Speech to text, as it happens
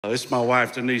It's my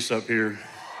wife, Denise, up here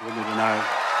with me tonight.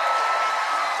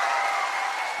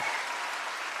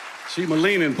 She's my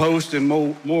leaning post in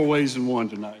more ways than one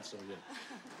tonight, so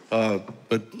yeah.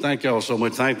 But thank y'all so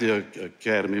much. Thank the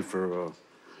Academy for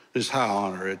this high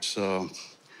honor. It's, I've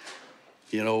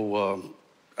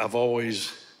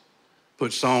always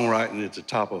put songwriting at the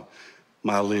top of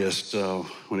my list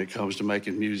when it comes to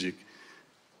making music.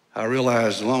 I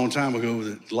realized a long time ago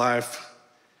that life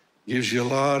gives you a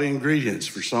lot of ingredients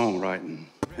for songwriting,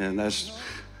 and that's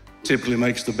typically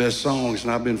makes the best songs.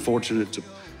 And I've been fortunate to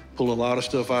pull a lot of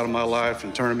stuff out of my life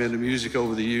and turn them into music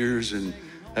over the years, and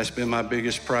that's been my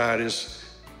biggest pride as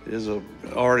an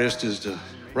artist, is to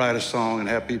write a song and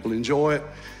have people enjoy it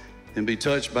and be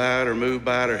touched by it or moved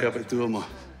by it or help them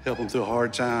through a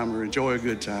hard time or enjoy a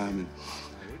good time. And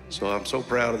so I'm so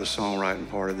proud of the songwriting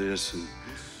part of this, and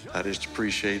I just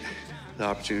appreciate the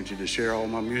opportunity to share all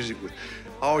my music with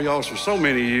all y'all for so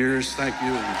many years. Thank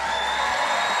you.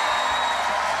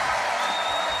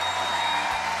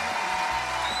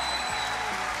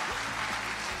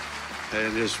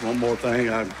 And just one more thing,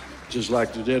 I'd just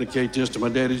like to dedicate this to my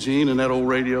daddy Gene and that old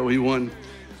radio he won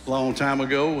a long time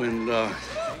ago. And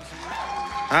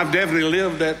I've definitely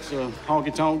lived that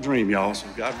honky-tonk dream, y'all. So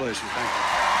God bless you. Thank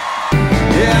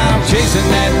you. Yeah, I'm chasing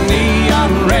that neon